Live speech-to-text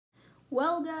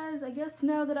Well guys, I guess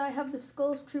now that I have the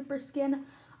Skull Trooper skin,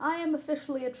 I am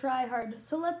officially a tryhard.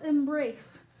 So let's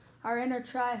embrace our inner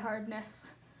tryhardness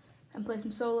and play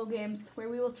some solo games where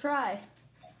we will try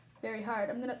very hard.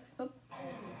 I'm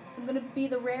gonna be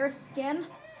the rarest skin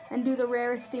and do the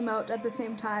rarest emote at the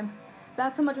same time.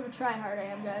 That's how much of a tryhard I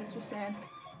am, guys, just saying.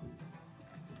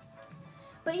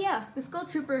 But yeah, the Skull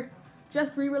Trooper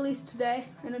just re-released today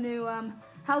in a new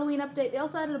Halloween update. They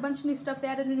also added a bunch of new stuff. They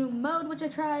added a new mode, which I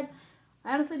tried.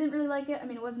 I honestly didn't really like it. I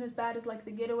mean, it wasn't as bad as like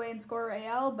the Getaway and Score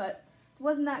Royale, but it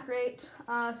wasn't that great.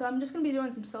 So I'm just going to be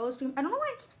doing some solo stream. I don't know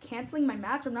why it keeps canceling my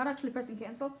match. I'm not actually pressing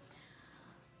cancel.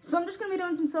 So I'm just going to be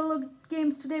doing some solo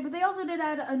games today, but they also did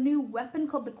add a new weapon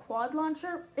called the Quad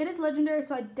Launcher. It is legendary,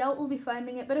 so I doubt we'll be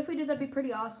finding it, but if we do, that'd be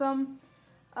pretty awesome.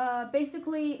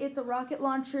 Basically, it's a rocket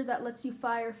launcher that lets you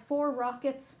fire 4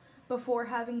 rockets before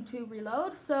having to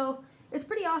reload, so it's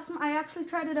pretty awesome. I actually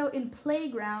tried it out in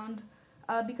Playground,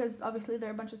 because obviously there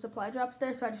are a bunch of supply drops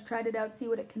there, so I just tried it out, see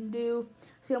what it can do,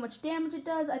 see how much damage it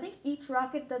does. I think each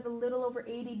rocket does a little over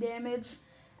 80 damage,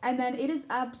 and then it is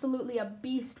absolutely a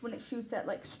beast when it shoots at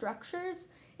like structures.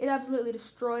 It absolutely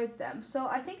destroys them, so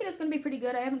I think it is going to be pretty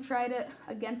good. I haven't tried it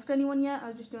against anyone yet. I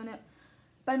was just doing it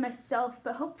by myself,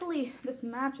 but hopefully this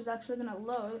match is actually going to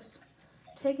load. It's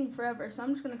taking forever, so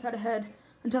I'm just going to cut ahead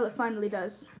until it finally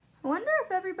does. I wonder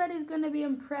if everybody's going to be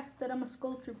impressed that I'm a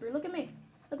Skull Trooper. Look at me.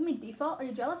 Look at me, default. Are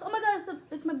you jealous? Oh my god,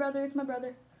 it's my brother. It's my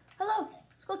brother. Hello,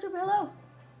 Skull Trooper, hello.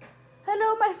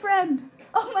 Hello, my friend.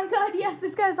 Oh my god, yes,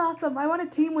 this guy's awesome. I want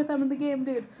to team with him in the game,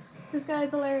 dude. This guy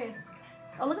is hilarious.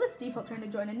 Oh, look at this default trying to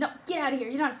join in. No, get out of here.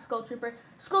 You're not a Skull Trooper.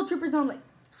 Skull Troopers only.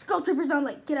 Skull Troopers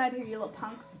only. Get out of here, you little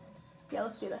punks. Yeah,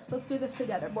 let's do this. Let's do this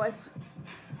together, boys.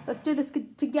 Let's do this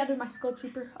together, my Skull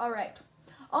Trooper. All right.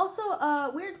 Also,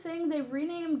 weird thing, they've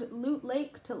renamed Loot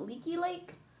Lake to Leaky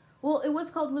Lake. Well, it was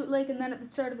called Loot Lake, and then at the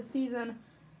start of the season,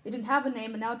 it didn't have a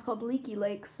name, and now it's called Leaky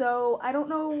Lake. So I don't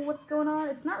know what's going on.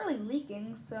 It's not really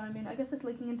leaking, so I mean, I guess it's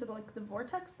leaking into the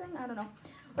vortex thing. I don't know.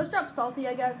 Let's drop Salty,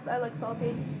 I guess. I like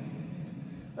Salty.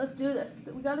 Let's do this.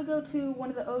 We got to go to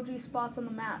one of the OG spots on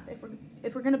the map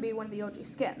if we're gonna be one of the OG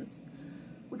skins.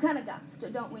 We kind of got to,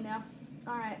 don't we now?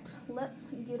 All right, let's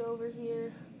get over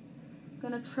here.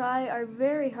 Gonna try our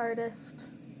very hardest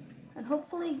and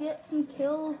hopefully get some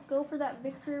kills, go for that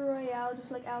victory royale, just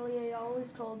like Ali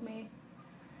always told me.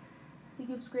 He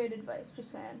gives great advice,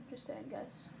 just saying,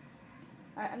 guys.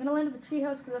 All right, I'm gonna land at the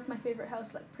treehouse because that's my favorite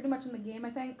house, like pretty much in the game, I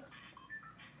think.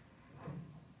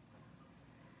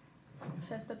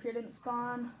 Chest up here didn't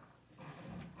spawn.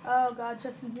 Oh god,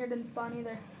 chest in here didn't spawn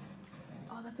either.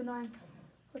 Oh, that's annoying.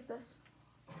 What's this?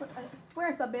 What? I swear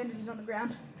I saw bandages on the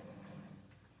ground.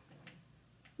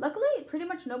 Luckily, pretty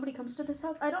much nobody comes to this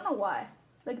house. I don't know why.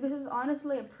 Like, this is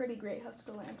honestly a pretty great house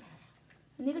to land.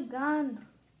 I need a gun.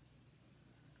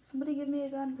 Somebody give me a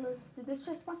gun, please. Did this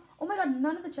chest spawn? Oh my god,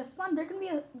 none of the chests spawn. There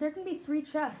can be 3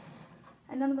 chests,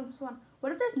 and none of them spawn.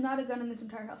 What if there's not a gun in this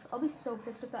entire house? I'll be so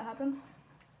pissed if that happens.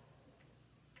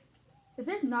 If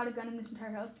there's not a gun in this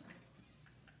entire house.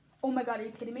 Oh my god, are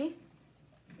you kidding me?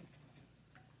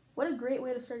 What a great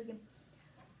way to start a game.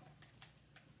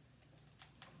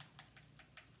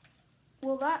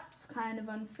 Well, that's kind of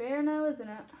unfair now, isn't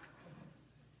it?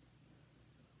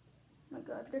 Oh my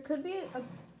god, there could be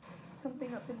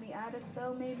something up in the attic,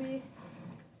 though, maybe.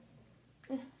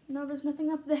 No, there's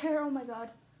nothing up there. Oh my god.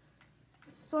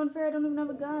 This is so unfair, I don't even have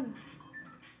a gun.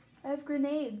 I have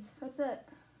grenades, that's it.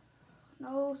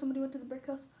 No, somebody went to the brick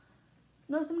house.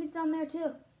 No, somebody's down there,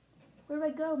 too. Where do I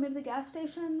go? Maybe the gas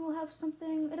station will have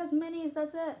something. It has minis,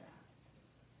 that's it.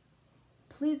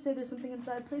 Please say there's something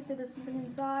inside. Please say there's something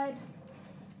inside.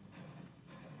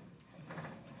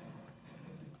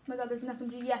 Oh my god, there's an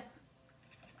SMG. Yes.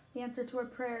 The answer to our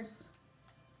prayers.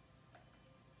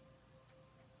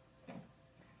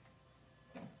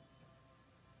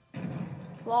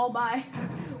 Lol, bye.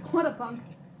 What a punk.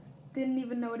 Didn't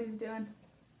even know what he was doing.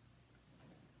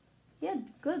 He had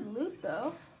good loot,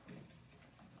 though.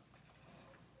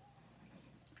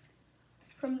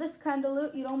 From this kind of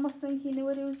loot, you'd almost think he knew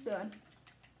what he was doing.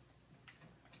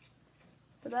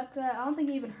 But that guy, I don't think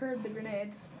he even heard the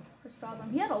grenades or saw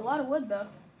them. He had a lot of wood, though.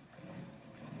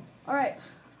 Alright,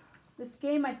 this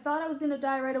game, I thought I was going to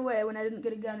die right away when I didn't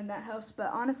get a gun in that house, but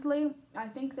honestly, I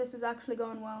think this is actually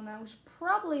going well now. We should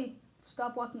probably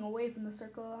stop walking away from the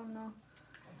circle. I don't know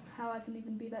how I can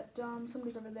even be that dumb.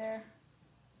 Somebody's over there.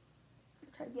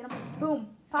 Try to get him.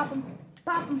 Boom. Pop him.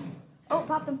 Pop him. Oh,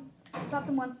 popped him. Popped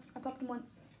him once. I popped him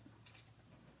once.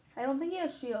 I don't think he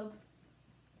has shield.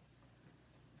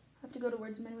 I have to go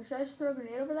towards him anyway. Should I just throw a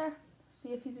grenade over there? See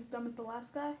if he's as dumb as the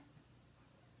last guy?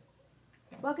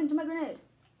 Walk into my grenade.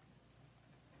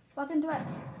 Walk into it.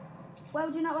 Why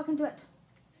would you not walk into it?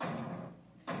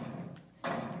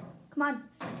 Come on.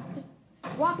 Just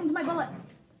walk into my bullet.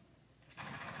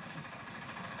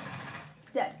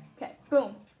 Dead. Okay,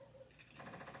 boom.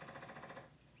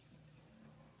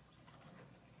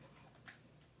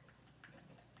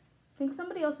 I think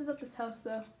somebody else is at this house,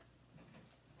 though.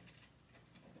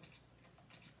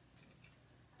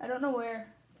 I don't know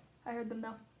where. I heard them,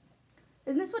 though.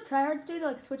 Isn't this what tryhards do? They,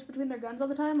 like, switch between their guns all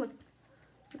the time? Like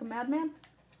a madman?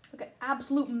 Like an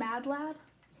absolute mad lad?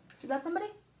 Is that somebody?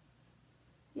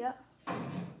 Yeah.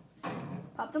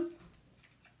 Popped him.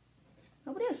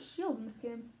 Nobody has shield in this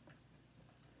game.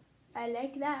 I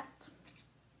like that.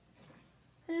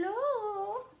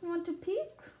 Hello? You want to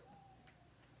peek?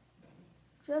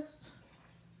 Just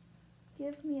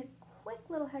give me a quick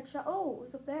little headshot. Oh, it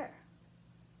was up there.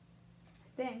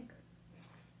 I think.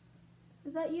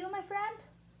 Is that you, my friend?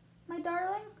 My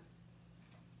darling?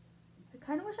 I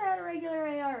kind of wish I had a regular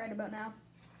AR right about now.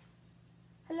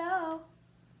 Hello?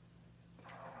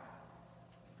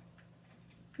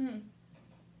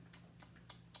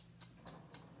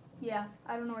 Yeah,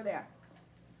 I don't know where they are.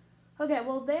 Okay,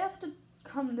 well, they have to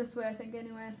come this way, I think,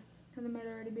 anyway. And they might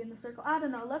already be in the circle. I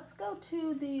don't know. Let's go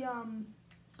to the,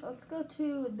 let's go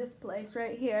to this place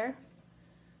right here.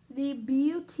 The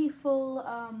beautiful,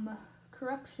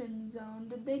 corruption zone.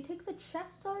 Did they take the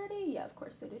chests already? Yeah, of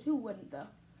course they did. Who wouldn't, though?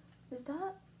 Is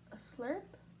that a slurp?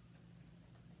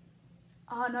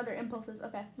 Ah, oh, no, they're impulses.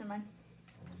 Okay, never mind.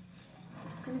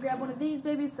 Gonna grab one of these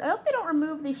babies. I hope they don't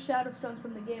remove these shadow stones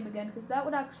from the game again, because that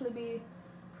would actually be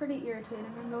pretty irritating.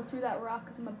 I'm gonna go through that rock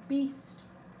because I'm a beast.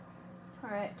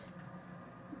 Alright.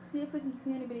 Let's see if we can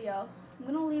see anybody else. I'm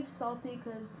gonna leave Salty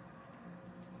because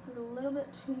there's a little bit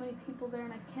too many people there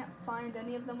and I can't find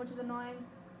any of them, which is annoying.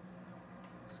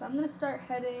 So I'm gonna start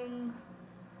heading,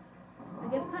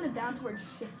 I guess, kind of down towards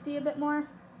Shifty a bit more.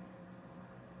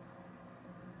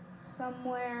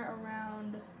 Somewhere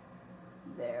around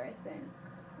there, I think.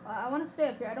 I want to stay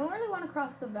up here. I don't really want to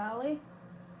cross the valley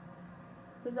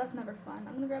because that's never fun.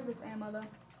 I'm gonna grab this ammo though.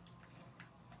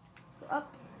 Go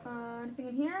up. Anything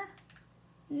in here?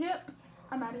 Nope.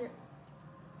 I'm out of here.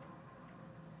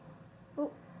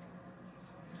 Oh.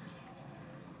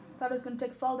 Thought I was gonna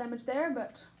take fall damage there,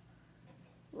 but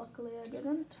luckily I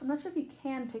didn't. I'm not sure if you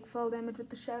can take fall damage with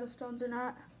the shadow stones or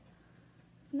not.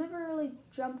 I've never really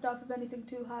jumped off of anything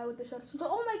too high with the shadow stones.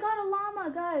 Oh my god, a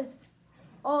llama, guys!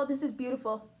 Oh, this is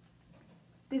beautiful.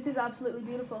 This is absolutely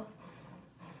beautiful.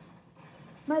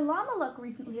 My llama luck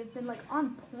recently has been, like,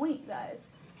 on point,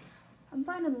 guys. I'm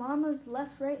finding llamas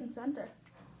left, right, and center.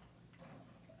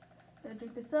 Gonna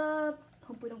drink this up.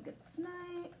 Hope we don't get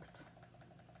sniped.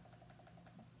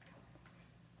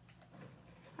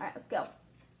 Alright, let's go.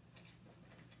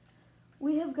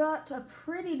 We have got a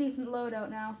pretty decent loadout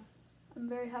now. I'm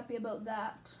very happy about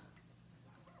that.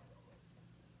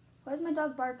 Why is my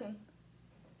dog barking?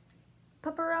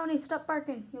 Pepperoni, stop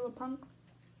barking, you little punk.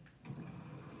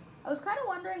 I was kind of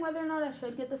wondering whether or not I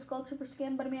should get the Skull Trooper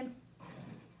skin, but I mean,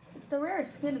 it's the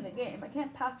rarest skin in the game. I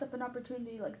can't pass up an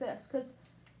opportunity like this, because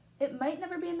it might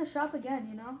never be in the shop again,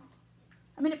 you know?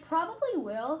 I mean, it probably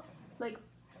will, like,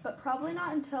 but probably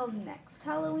not until next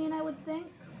Halloween, I would think.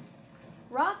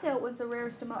 Rockout was the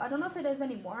rarest emote. I don't know if it is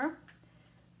anymore,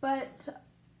 but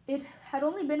it had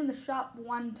only been in the shop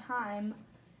one time,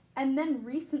 and then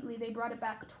recently they brought it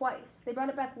back twice. They brought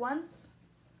it back once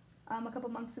a couple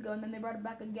months ago, and then they brought it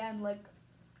back again like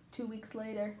 2 weeks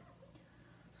later.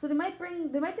 So they might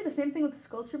do the same thing with the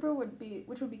Skull Trooper,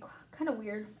 which would be kind of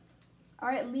weird. All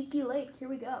right, Leaky Lake, here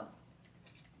we go.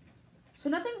 So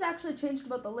nothing's actually changed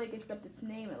about the lake except its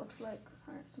name, it looks like.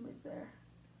 All right, somebody's there.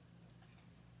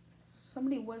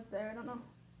 Somebody was there, I don't know.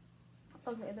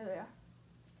 Okay, there they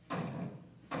are.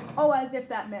 Oh, as if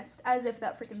that missed. As if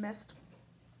that freaking missed.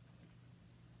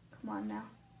 Come on now.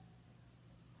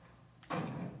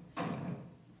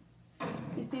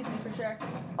 He sees me for sure.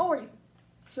 Oh, are you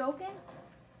joking?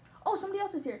 Oh, somebody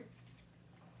else is here.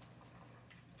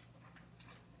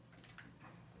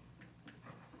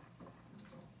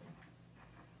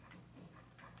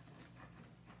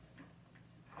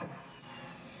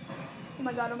 Oh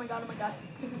my god, oh my god, oh my god.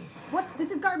 This is, what?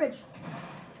 This is garbage.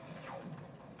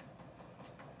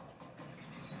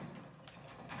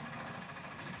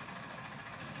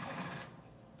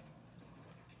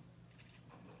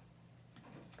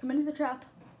 Come into the trap.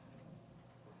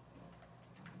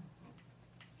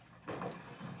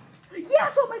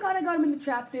 Yes! Oh my god, I got him in the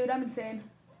trap, dude. I'm insane.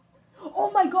 Oh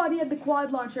my god, he had the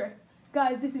quad launcher.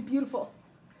 Guys, this is beautiful.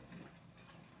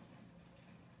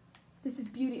 This is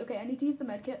beauty. Okay, I need to use the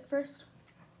medkit first.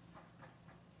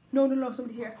 No, no, no,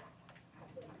 somebody's here.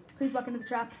 Please walk into the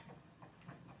trap.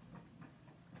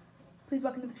 Please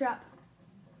walk into the trap.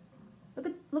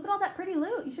 Look at all that pretty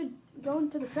loot. You should go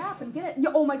into the trap and get it.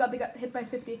 Yo, oh my god, they got hit by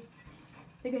 50.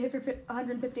 They got hit for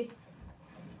 150.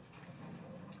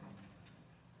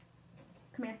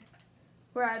 Come here.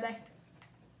 Where are they?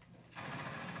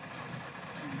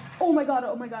 Oh my god,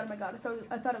 oh my god, oh my god.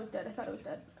 I thought it was dead. I thought it was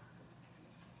dead.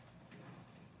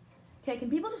 Okay, can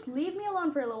people just leave me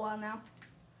alone for a little while now?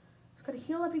 Just gotta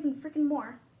heal up even freaking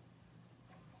more.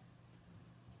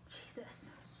 Jesus.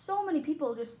 So many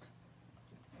people just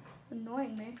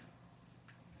annoying me.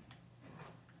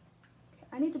 Okay,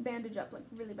 I need to bandage up like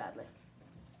really badly.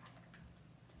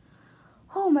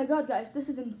 Oh my god, guys, this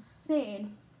is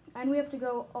insane. And we have to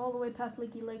go all the way past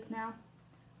Leaky Lake now.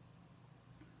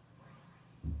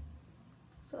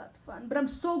 So that's fun. But I'm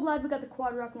so glad we got the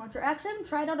quad rocket launcher. I actually haven't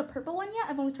tried out a purple one yet.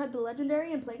 I've only tried the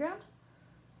legendary and playground.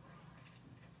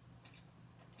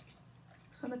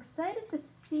 So I'm excited to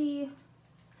see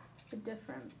the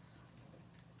difference.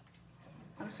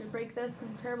 I'm just gonna break this because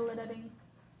I'm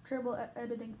terrible at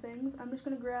editing things. I'm just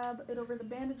gonna grab it over the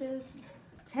bandages.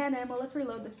 10 ammo. Let's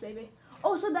reload this baby.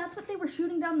 Oh, so that's what they were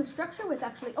shooting down the structure with,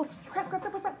 actually. Oh, crap, crap,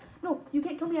 crap, crap, crap. No, you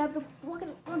can't kill me. I have the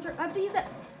rocket launcher. I have to use it.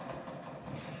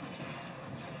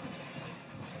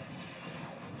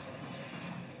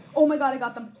 Oh my god, I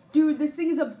got them. Dude, this thing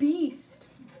is a beast.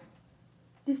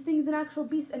 This thing is an actual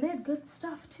beast. And they had good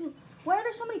stuff, too. Why are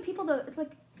there so many people, though? It's,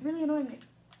 like, really annoying me.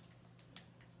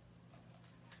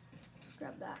 Let's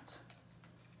grab that.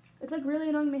 It's, like, really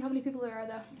annoying me how many people there are,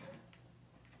 though.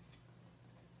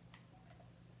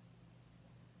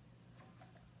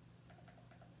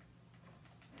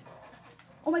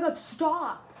 Oh my god,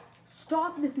 stop.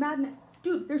 Stop this madness.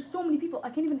 Dude, there's so many people. I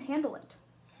can't even handle it.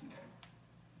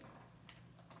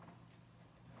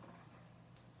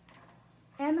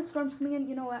 And the storm's coming in.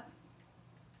 You know what?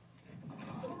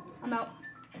 I'm out.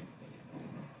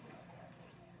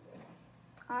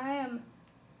 I am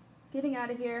getting out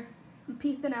of here. I'm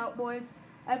peacing out, boys.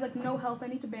 I have like no health. I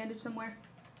need to bandage somewhere.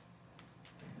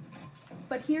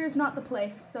 But here is not the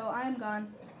place, so I am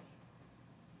gone.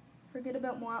 Forget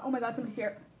about moi. Oh my god, somebody's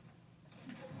here.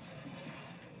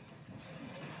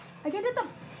 I can't hit them.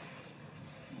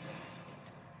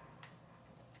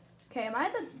 Okay, am I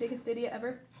the biggest idiot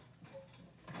ever?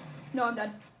 No, I'm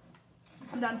done.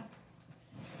 I'm done.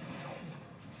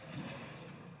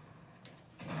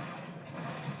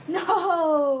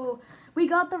 No! We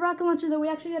got the rocket launcher, though. We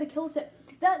actually got a kill with it.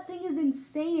 That thing is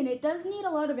insane. It does need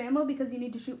a lot of ammo because you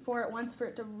need to shoot 4 at once for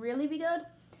it to really be good.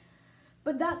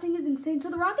 But that thing is insane.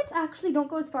 So the rockets actually don't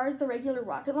go as far as the regular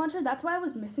rocket launcher. That's why I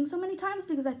was missing so many times,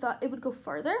 because I thought it would go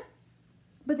farther.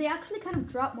 But they actually kind of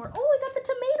drop more. Oh, I got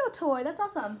the tomato toy. That's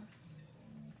awesome.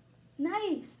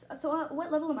 Nice. So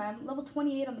what level am I? I'm level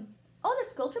 28 on the... Oh, there's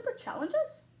Skill Trooper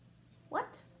challenges?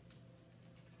 What?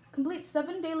 Complete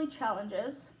 7 daily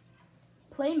challenges.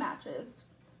 Play matches.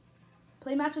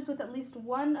 Play matches with at least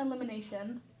 1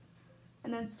 elimination.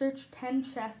 And then search 10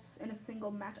 chests in a single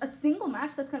match. A single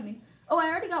match? That's kind of mean. Oh, I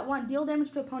already got 1. Deal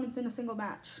damage to opponents in a single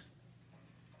match.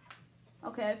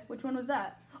 Okay, which one was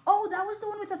that? Oh, that was the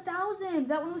one with 1,000.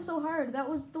 That one was so hard. That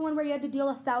was the one where you had to deal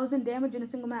 1,000 damage in a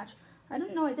single match. I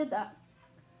didn't know I did that.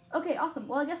 Okay, awesome.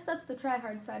 Well, I guess that's the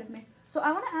try-hard side of me. So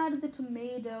I want to add the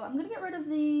tomato. I'm going to get rid of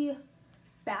the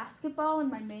basketball in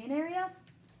my main area.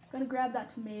 I'm going to grab that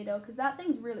tomato because that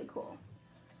thing's really cool.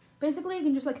 Basically, you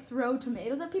can just, like, throw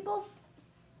tomatoes at people.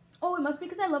 Oh, it must be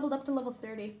because I leveled up to level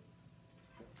 30.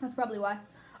 That's probably why.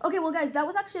 Okay, well, guys, that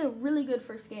was actually a really good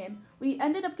first game. We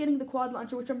ended up getting the quad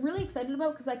launcher, which I'm really excited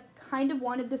about because I kind of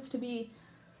wanted this to be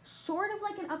sort of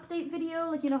like an update video.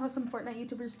 Like, you know how some Fortnite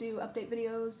YouTubers do update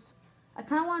videos? I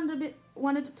kind of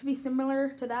wanted it to be similar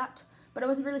to that, but I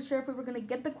wasn't really sure if we were going to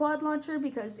get the quad launcher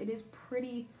because it is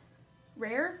pretty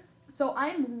rare. So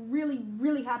I'm really,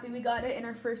 really happy we got it in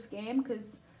our first game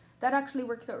because that actually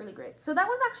works out really great. So that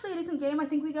was actually a decent game. I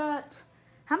think we got...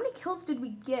 How many kills did we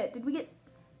get? Did we get...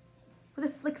 Was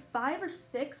it like 5 or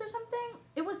 6 or something?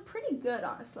 It was pretty good,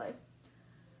 honestly.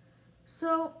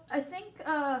 So I think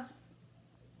I'll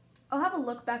have a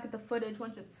look back at the footage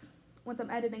once I'm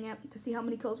editing it to see how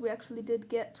many kills we actually did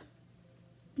get.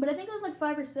 But I think it was like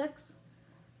 5 or 6,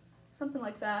 something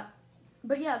like that.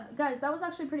 But yeah, guys, that was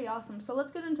actually pretty awesome. So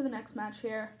let's get into the next match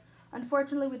here.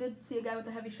 Unfortunately, we did see a guy with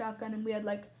a heavy shotgun, and we had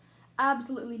like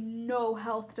absolutely no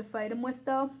health to fight him with,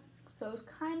 though. So it was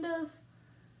kind of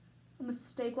a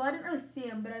mistake. Well, I didn't really see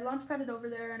him, but I launch padded over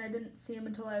there, and I didn't see him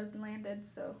until I landed,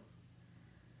 so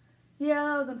yeah,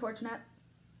 that was unfortunate.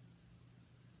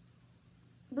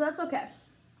 But that's okay.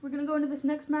 We're going to go into this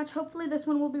next match. Hopefully this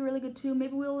one will be really good, too.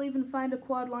 Maybe we'll even find a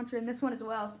quad launcher in this one as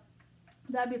well.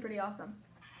 That'd be pretty awesome.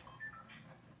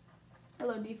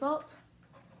 Hello, default.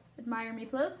 admire me,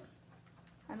 please.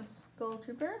 I'm a Skull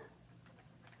Trooper.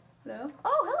 Hello.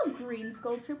 Oh, hello, green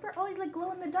Skull Trooper. Oh, he's like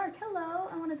glow in the dark. Hello.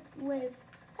 I want to wave.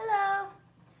 Hello.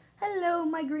 Hello,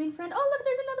 my green friend. Oh, look,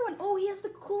 there's another one. Oh, he has the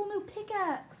cool new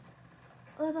pickaxe.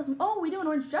 Oh, that's awesome. Oh, we do an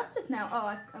Orange Justice now. Oh,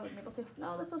 I wasn't able to.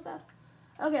 No, that's so sad.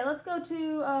 Okay, let's go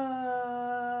to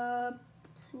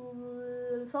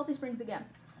Salty Springs again.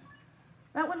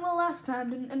 That went well last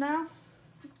time, didn't it now?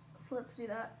 So let's do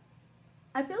that.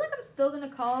 I feel like I'm still going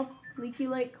to call Leaky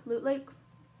Lake Loot Lake.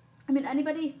 I mean,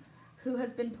 anybody who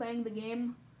has been playing the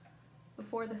game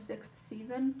before the 6th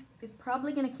season is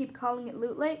probably going to keep calling it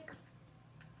Loot Lake.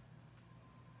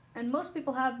 And most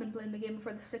people have been playing the game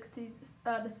before the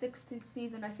 6th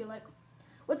season, I feel like.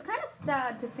 What's kind of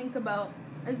sad to think about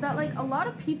is that, like, a lot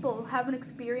of people haven't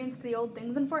experienced the old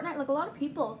things in Fortnite. Like, a lot of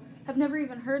people have never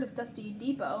even heard of Dusty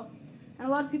Depot. And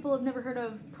a lot of people have never heard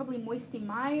of probably Moisty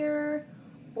Mire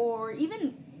or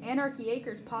even Anarchy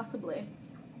Acres, possibly.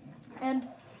 And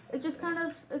it's just kind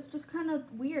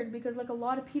of weird because, like, a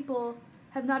lot of people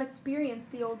have not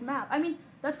experienced the old map. I mean,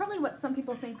 that's probably what some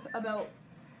people think about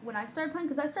when I started playing,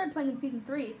 because I started playing in Season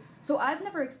 3, so I've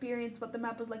never experienced what the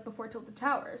map was like before Tilted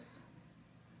Towers.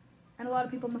 And a lot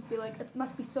of people must be like, it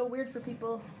must be so weird for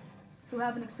people who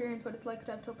haven't experienced what it's like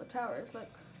to have Tilted Towers.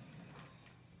 Like,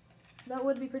 that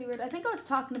would be pretty weird. I think I was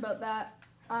talking about that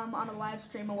on a live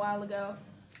stream a while ago,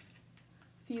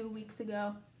 a few weeks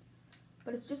ago.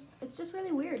 But it's just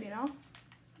really weird, you know?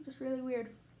 Just really weird.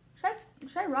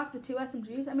 Should I rock the 2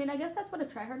 SMGs? I mean, I guess that's what a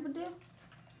tryhard would do.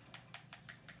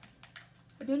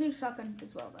 I do need a shotgun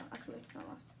as well, though. Actually, no,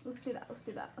 let's do that. Let's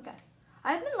do that. Okay.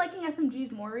 I've been liking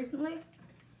SMGs more recently.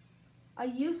 I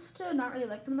used to not really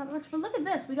like them that much, but look at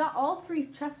this. We got all 3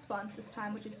 chest spawns this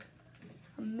time, which is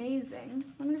amazing.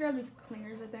 I'm going to grab these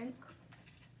clingers, I think.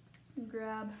 And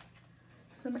grab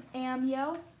some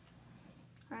ammo.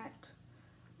 Alright.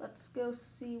 Let's go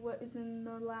see what is in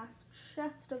the last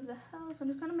chest of the house. I'm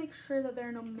just going to make sure that there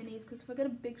are no minis, because if I get a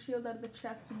big shield out of the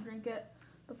chest and drink it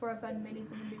before I find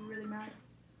minis, I'm going to be really mad.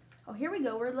 Oh, here we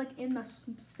go. We're, like, in the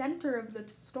center of the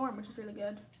storm, which is really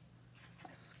good.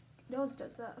 It always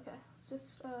does that. Okay, it's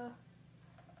just,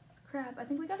 crap. I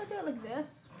think we gotta do it like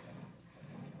this.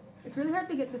 It's really hard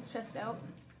to get this chest out.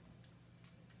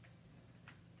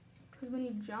 Because when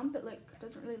you jump, it, like,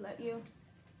 doesn't really let you.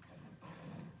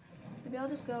 Maybe I'll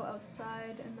just go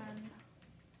outside and then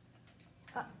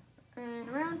up and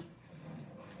around.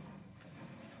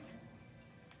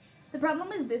 The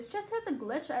problem is this chest has a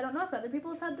glitch. I don't know if other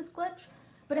people have had this glitch,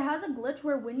 but it has a glitch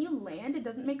where when you land, it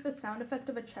doesn't make the sound effect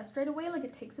of a chest right away. Like,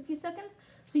 it takes a few seconds,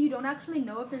 so you don't actually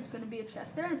know if there's going to be a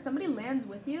chest there. And if somebody lands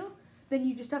with you, then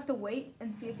you just have to wait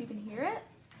and see if you can hear it.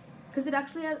 Because it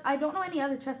actually has, I don't know any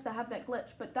other chests that have that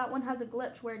glitch, but that one has a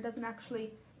glitch where it doesn't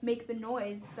actually make the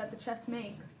noise that the chests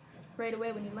make right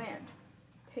away when you land.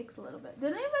 It takes a little bit.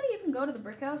 Did anybody even go to the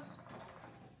brick house?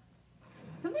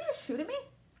 Did somebody just shoot at me?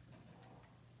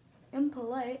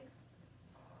 Impolite.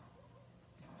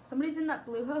 Somebody's in that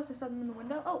blue house. I saw them in the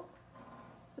window. Oh,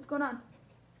 what's going on?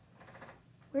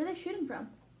 Where are they shooting from?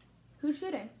 Who's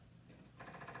shooting?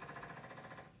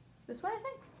 It's this way, I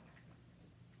think.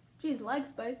 Geez, lag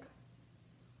spike.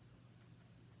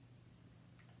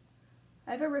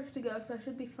 I have a rift to go, so I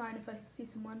should be fine if I see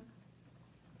someone.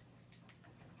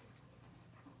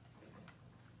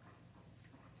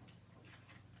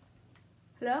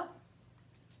 Hello?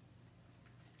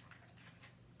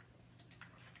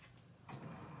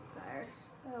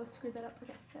 Oh, screwed that up.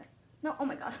 Okay, there. No, oh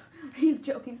my god. Are you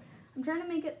joking? I'm trying to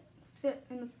make it fit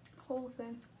in the whole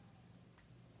thing.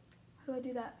 How do I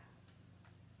do that?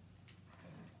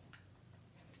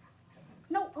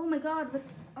 No, oh my god,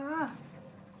 that's,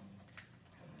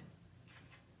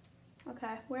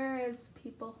 Okay, where is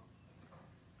people?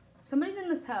 Somebody's in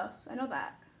this house. I know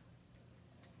that.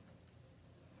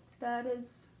 That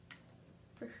is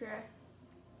for sure.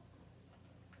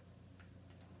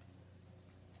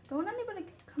 Don't want anybody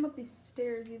come up these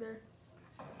stairs either.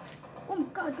 Oh my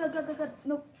god, god.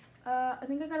 Nope. I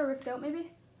think I got a rift out maybe.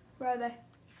 Where are they?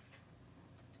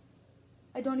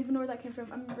 I don't even know where that came from.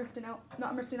 I'm rifting out. No,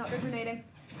 I'm rifting out. They're grenading.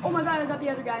 Oh my god, I got the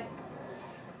other guy.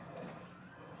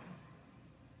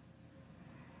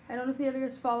 I don't know if the other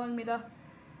guy's following me though.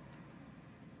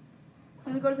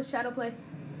 I'm gonna go to the shadow place.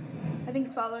 I think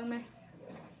he's following me.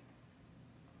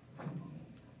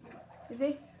 Is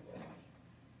he?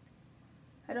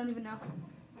 I don't even know.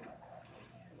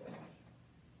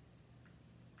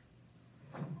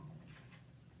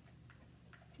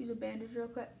 Use a bandage real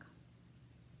quick.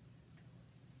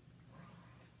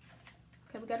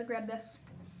 Okay, we gotta grab this.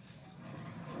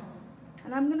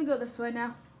 And I'm gonna go this way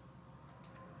now.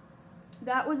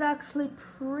 That was actually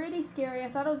pretty scary. I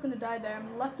thought I was going to die there.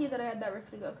 I'm lucky that I had that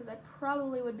rift to go because I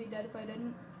probably would be dead if I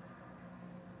didn't.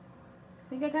 I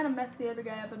think I kind of messed the other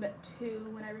guy up a bit too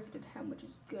when I rifted him, which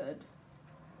is good.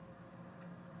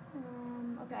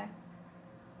 Okay.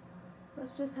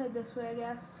 Let's just head this way, I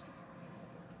guess.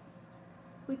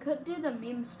 We could do the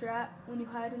meme strat when you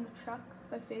hide in the truck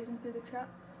by phasing through the truck.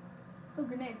 Oh,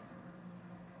 grenades.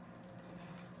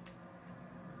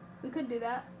 We could do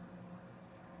that.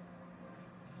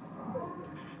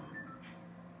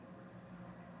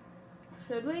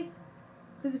 Should we?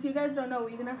 Because if you guys don't know,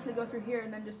 you can actually go through here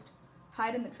and then just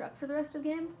hide in the truck for the rest of the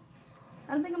game.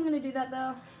 I don't think I'm going to do that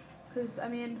though. Because, I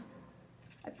mean,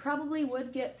 I probably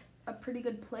would get a pretty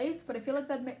good place, but I feel like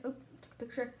that'd make... Oh, took a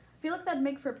picture. I feel like that'd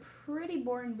make for a pretty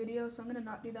boring video, so I'm going to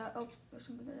not do that. Oh, there's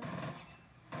something there.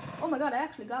 Oh my god, I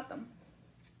actually got them.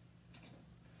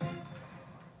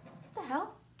 What the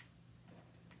hell?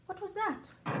 What was that?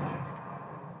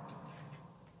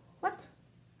 What?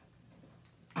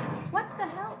 What the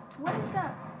hell? What is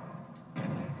that?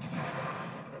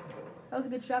 That was a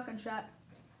good shotgun shot.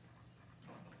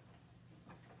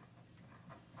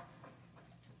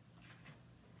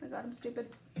 I got him, stupid.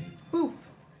 Boof.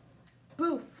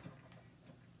 Boof.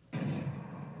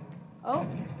 Oh,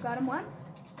 got him once.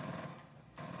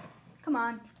 Come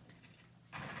on.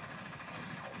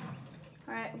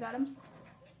 Alright, we got him.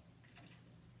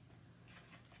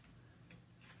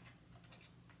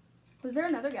 Was there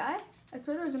another guy? I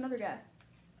swear there was another guy.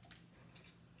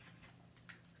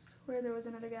 I swear there was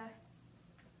another guy.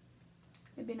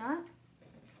 Maybe not.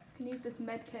 I can use this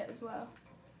med kit as well.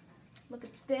 Look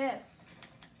at this.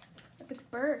 Epic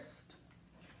burst.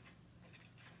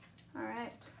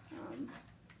 Alright.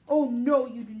 Oh no,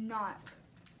 you do not.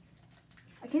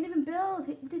 I can't even build.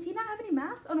 Did he not have any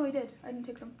mats? Oh no, he did. I didn't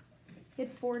take them. He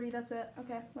had 40, that's it.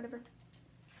 Okay, whatever.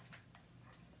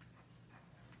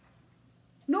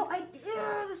 No,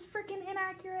 this freaking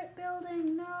inaccurate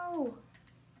building. No.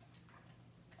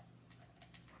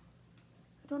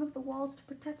 I don't have the walls to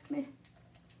protect me.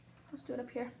 Let's do it up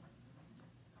here.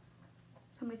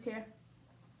 Somebody's here.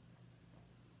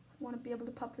 I want to be able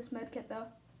to pop this med kit though.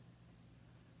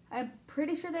 I'm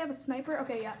pretty sure they have a sniper.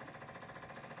 Okay, yeah.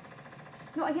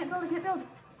 No, I can't build. I can't build.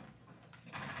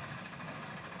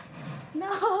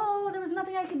 No, there was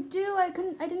nothing I could do. I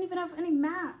didn't even have any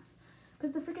mats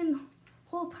because the freaking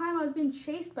whole time I was being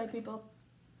chased by people.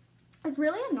 It's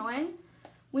really annoying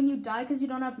when you die because you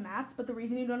don't have mats, but the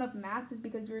reason you don't have mats is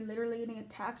because you're literally getting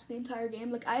attacked the entire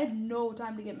game. Like, I had no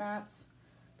time to get mats.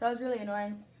 That was really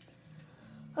annoying.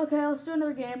 Okay, let's do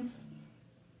another game.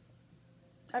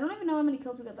 I don't even know how many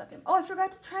kills we got that game. Oh, I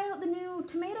forgot to try out the new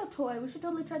tomato toy. We should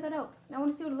totally try that out. I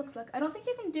want to see what it looks like. I don't think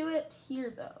you can do it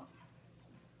here, though.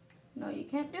 No, you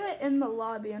can't do it in the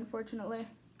lobby, unfortunately.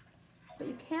 But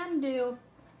you can do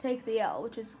take the L,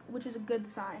 which is a good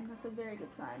sign. That's a very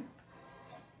good sign.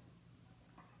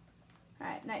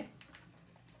 Alright, nice.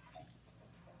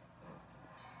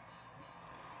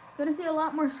 Gonna see a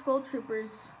lot more Skull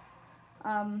Troopers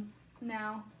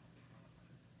now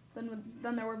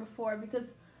than there were before,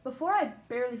 because before I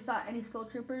barely saw any Skull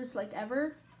Troopers like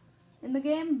ever in the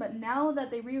game, but now that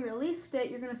they re-released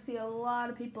it, you're gonna see a lot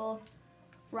of people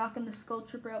rocking the Skull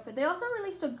Trooper outfit. They also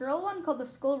released a girl one called the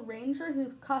Skull Ranger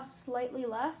who costs slightly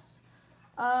less,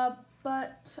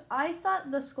 but I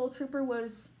thought the Skull Trooper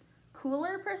was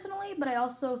cooler personally, but I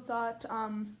also thought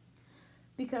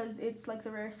because it's like the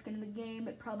rare skin in the game,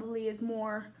 it probably is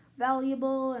more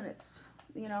valuable and it's,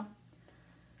 you know,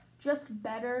 just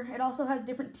better. It also has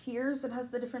different tiers. It has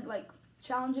the different like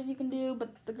challenges you can do, but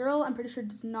the girl I'm pretty sure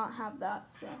does not have that.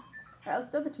 So, all right, let's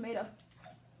throw the tomato.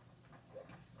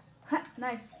 Ha,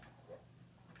 nice.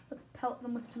 Let's pelt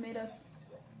them with tomatoes.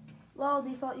 Lol,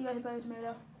 default, you got hit by a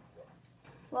tomato.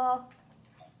 Lol.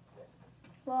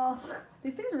 Lol.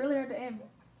 These things are really hard to aim.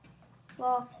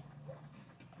 Lol.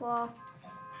 Lol.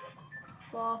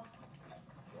 Lol.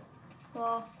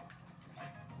 Lol.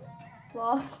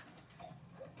 Lol.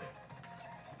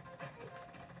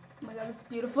 Oh my god, this is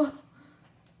beautiful.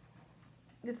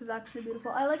 This is actually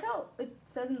beautiful. I like how it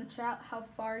says in the chat how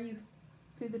far you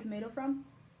threw the tomato from.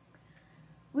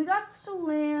 We got to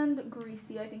land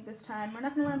Greasy, I think, this time. We're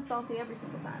not going to land Salty every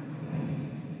single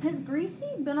time. Has Greasy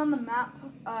been on the map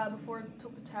before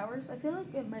Tilted Towers? I feel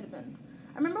like it might have been.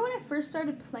 I remember when I first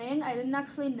started playing, I didn't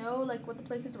actually know like what the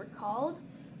places were called.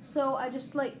 So I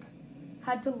just like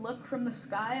had to look from the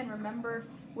sky and remember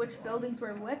which buildings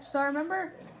were which. So I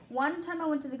remember one time I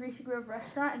went to the Greasy Grove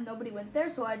restaurant and nobody went there,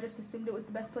 so I just assumed it was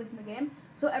the best place in the game.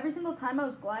 So every single time I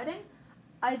was gliding,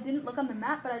 I didn't look on the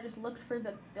map, but I just looked for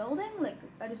the building. Like,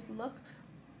 I just looked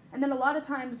And then a lot of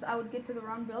times I would get to the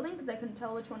wrong building because I couldn't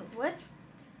tell which one was which.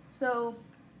 So,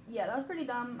 yeah, that was pretty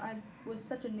dumb. I was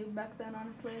such a noob back then,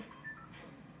 honestly.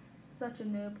 Such a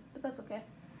noob, but that's okay.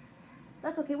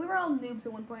 That's okay. We were all noobs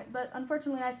at one point, but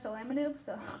unfortunately I still am a noob,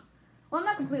 so... Well, I'm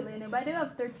not completely a noob. I do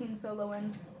have 13 solo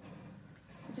wins,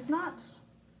 which is not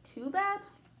too bad,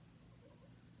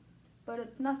 but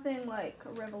it's nothing, like,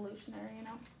 revolutionary, you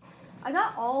know? I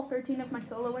got all 13 of my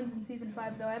solo wins in Season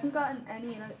 5, though. I haven't gotten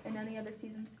any in any other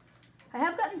seasons. I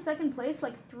have gotten second place,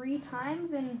 like, 3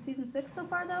 times in Season 6 so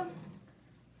far, though.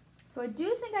 So I do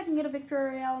think I can get a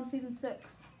Victory Royale in Season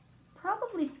 6.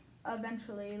 Probably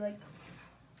eventually, like,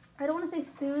 I don't want to say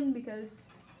soon because,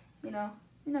 you know,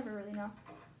 you never really know.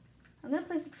 I'm going to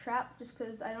place a trap just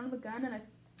because I don't have a gun and I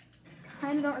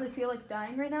kind of don't really feel like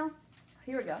dying right now.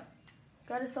 Here we go.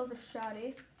 Got ourselves a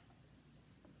shotty.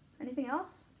 Anything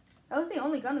else? That was the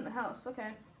only gun in the house.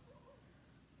 Okay.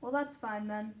 Well, that's fine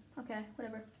then. Okay,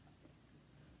 whatever.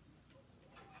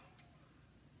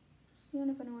 Seeing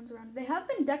if anyone's around. They have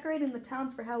been decorating the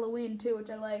towns for Halloween too, which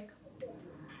I like.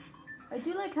 I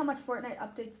do like how much Fortnite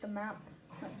updates the map.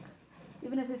 Like,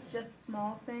 even if it's just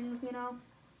small things, you know.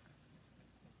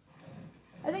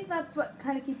 I think that's what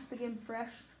kind of keeps the game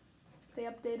fresh. They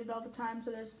update it all the time,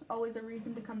 so there's always a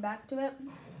reason to come back to it.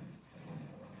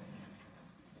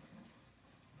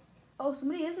 Oh,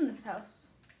 somebody is in this house.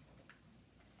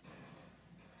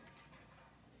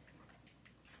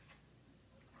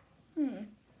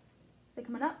 They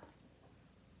coming up?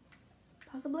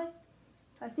 Possibly?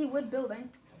 I see wood building.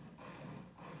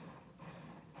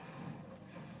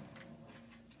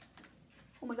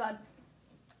 Oh my god.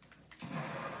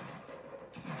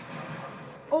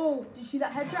 Oh, did you see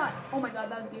that headshot? Oh my god,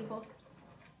 that was beautiful.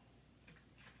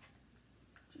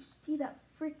 Did you see that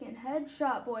freaking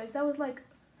headshot, boys? That was like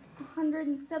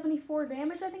 174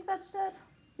 damage, I think that said.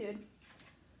 Dude,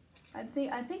 I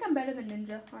think I'm better than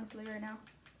Ninja, honestly, right now.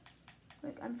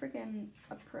 Like, I'm freaking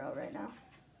a pro right now.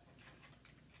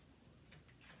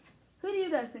 Who do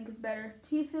you guys think is better,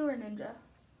 Tfue or Ninja?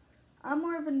 I'm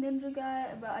more of a Ninja guy,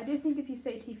 but I do think if you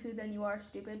say Tfue, then you are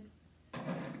stupid.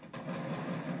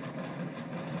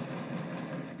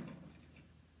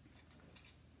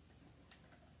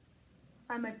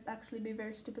 I might actually be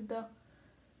very stupid, though.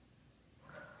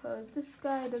 Because this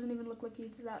guy doesn't even look like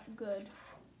he's that good.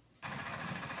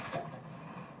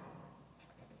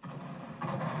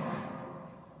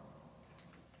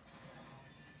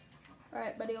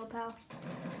 Alright, buddy, old pal.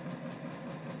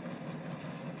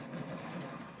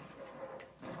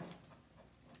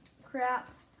 Crap,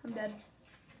 I'm dead.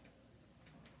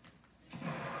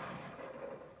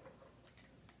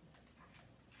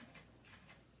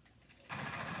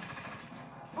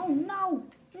 Oh no!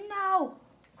 No!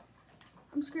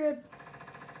 I'm screwed.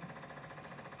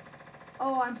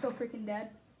 Oh, I'm so freaking dead.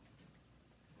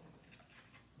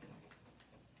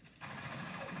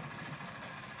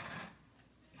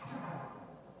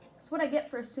 That's what I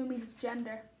get for assuming his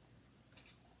gender.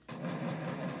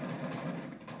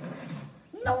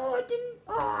 No, it didn't.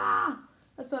 Ah!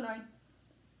 That's so annoying.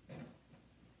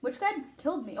 Which guy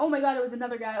killed me? Oh my god, it was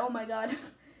another guy. Oh my god.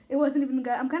 It wasn't even the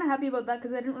guy. I'm kind of happy about that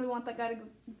because I didn't really want that guy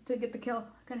to get the kill.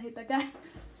 I kind of hate that guy.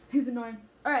 He's annoying.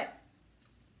 Alright.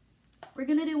 We're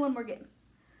going to do one more game.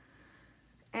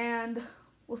 And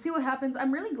we'll see what happens.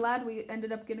 I'm really glad we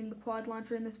ended up getting the quad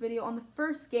launcher in this video on the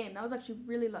first game. That was actually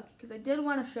really lucky because I did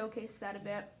want to showcase that a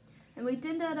bit. And we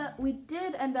did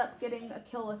end up getting a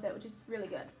kill with it, which is really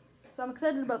good. So I'm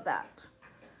excited about that.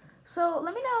 So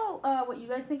let me know what you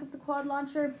guys think of the quad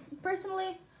launcher.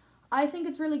 Personally, I think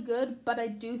it's really good, but I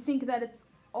do think that it's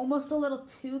almost a little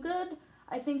too good.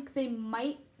 I think they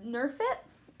might nerf it.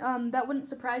 That wouldn't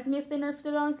surprise me if they nerfed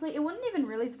it, honestly. It wouldn't even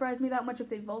really surprise me that much if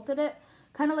they vaulted it.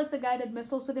 Kind of like the guided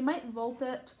missile. So they might vault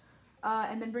it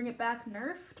and then bring it back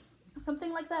nerfed.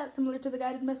 Something like that, similar to the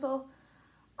guided missile.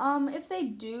 If they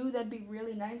do, that'd be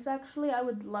really nice, actually. I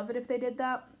would love it if they did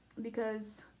that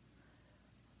because...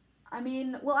 I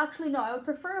mean, well, actually, no. I would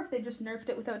prefer if they just nerfed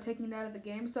it without taking it out of the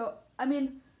game. So, I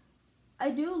mean,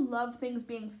 I do love things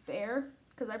being fair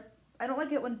because I don't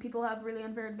like it when people have really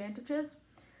unfair advantages.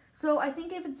 So, I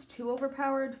think if it's too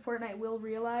overpowered, Fortnite will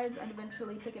realize and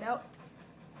eventually take it out.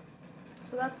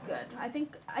 So, that's good. I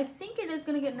think it is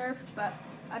going to get nerfed, but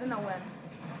I don't know when.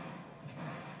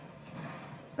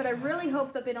 But I really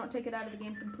hope that they don't take it out of the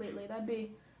game completely. That'd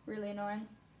be really annoying.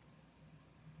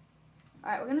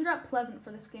 Alright, we're going to drop Pleasant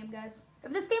for this game, guys.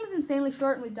 If this game is insanely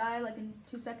short and we die like in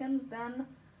 2 seconds, then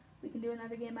we can do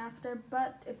another game after.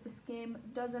 But if this game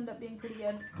does end up being pretty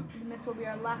good, then this will be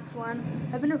our last one.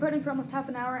 I've been recording for almost half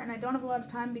an hour, and I don't have a lot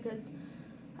of time because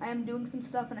I am doing some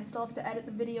stuff, and I still have to edit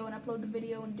the video and upload the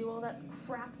video and do all that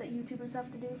crap that YouTubers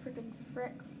have to do. Freaking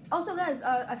frick. Also, guys,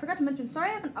 I forgot to mention, sorry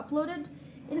I haven't uploaded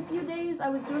in a few days. I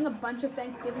was doing a bunch of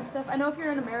Thanksgiving stuff. I know if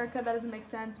you're in America, that doesn't make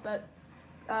sense, but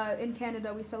in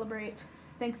Canada, we celebrate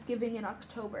Thanksgiving in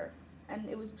October. And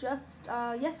it was just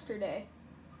yesterday.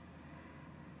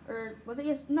 Or was it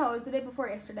yes? No, it was the day before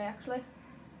yesterday, actually.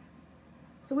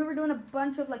 So we were doing a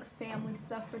bunch of like family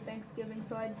stuff for Thanksgiving,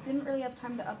 so I didn't really have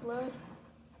time to upload.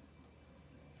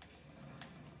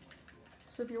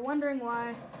 So if you're wondering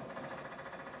why,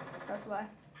 that's why.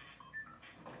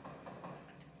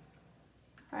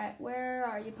 Alright, where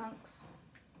are you punks?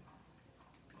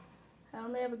 I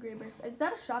only have a Grievers. Is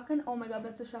that a shotgun? Oh my god,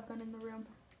 that's a shotgun in the room.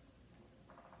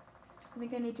 I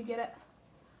think I need to get it.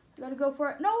 I gotta go for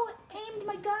it. No, it aimed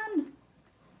my gun!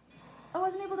 I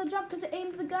wasn't able to jump because it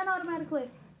aimed the gun automatically.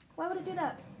 Why would it do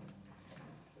that?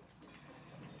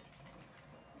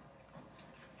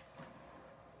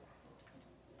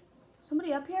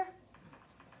 Somebody up here?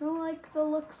 I don't like the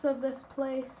looks of this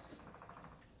place.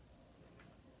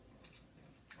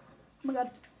 Oh my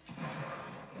god.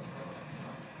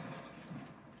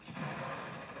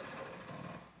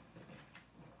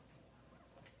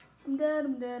 I'm dead,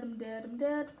 I'm dead, I'm dead, I'm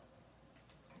dead.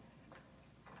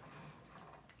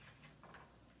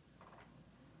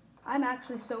 I'm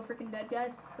actually so freaking dead,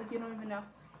 guys. Like, you don't even know.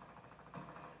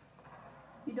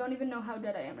 You don't even know how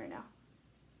dead I am right now.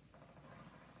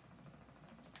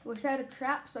 I wish I had a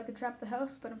trap so I could trap the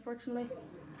house, but unfortunately,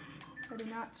 I do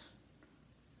not.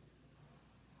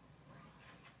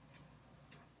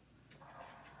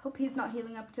 Hope he's not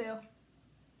healing up too.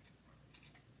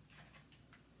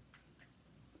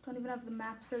 Don't even have the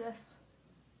mats for this.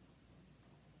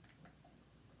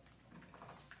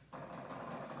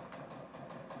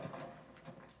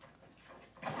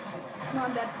 No,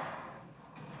 I'm dead.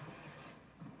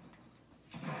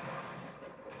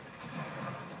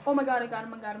 Oh my god, I got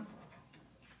him, I got him.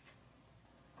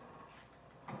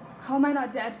 How am I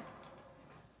not dead?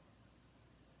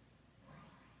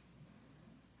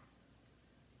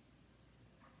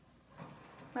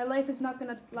 My life is not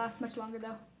gonna last much longer though.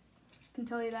 I can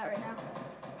tell you that right now.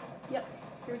 Yep,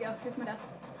 here we go, here's my death.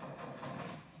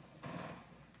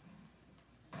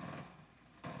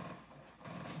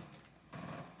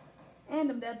 And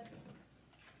I'm dead.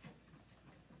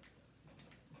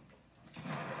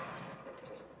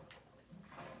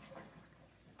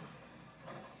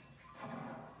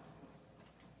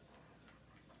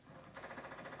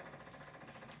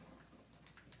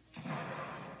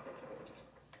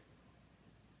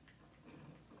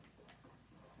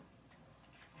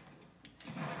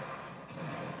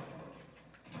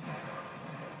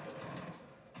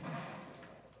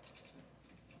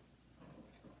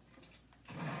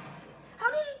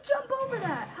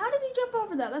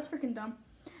 Over that. That's freaking dumb.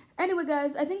 Anyway,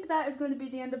 guys, I think that is going to be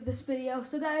the end of this video.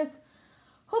 So, guys,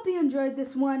 hope you enjoyed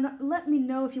this one. Let me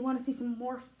know if you want to see some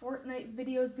more Fortnite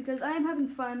videos because I am having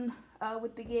fun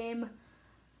with the game.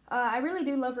 I really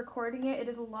do love recording it. It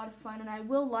is a lot of fun, and I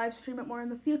will live stream it more in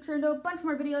the future and do a bunch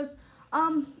more videos.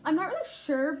 I'm not really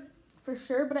sure for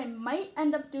sure, but I might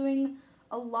end up doing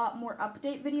a lot more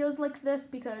update videos like this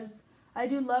because I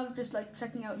do love just like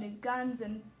checking out new guns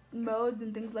and modes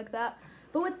and things like that.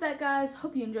 But with that, guys,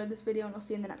 hope you enjoyed this video, and I'll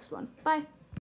see you in the next one. Bye!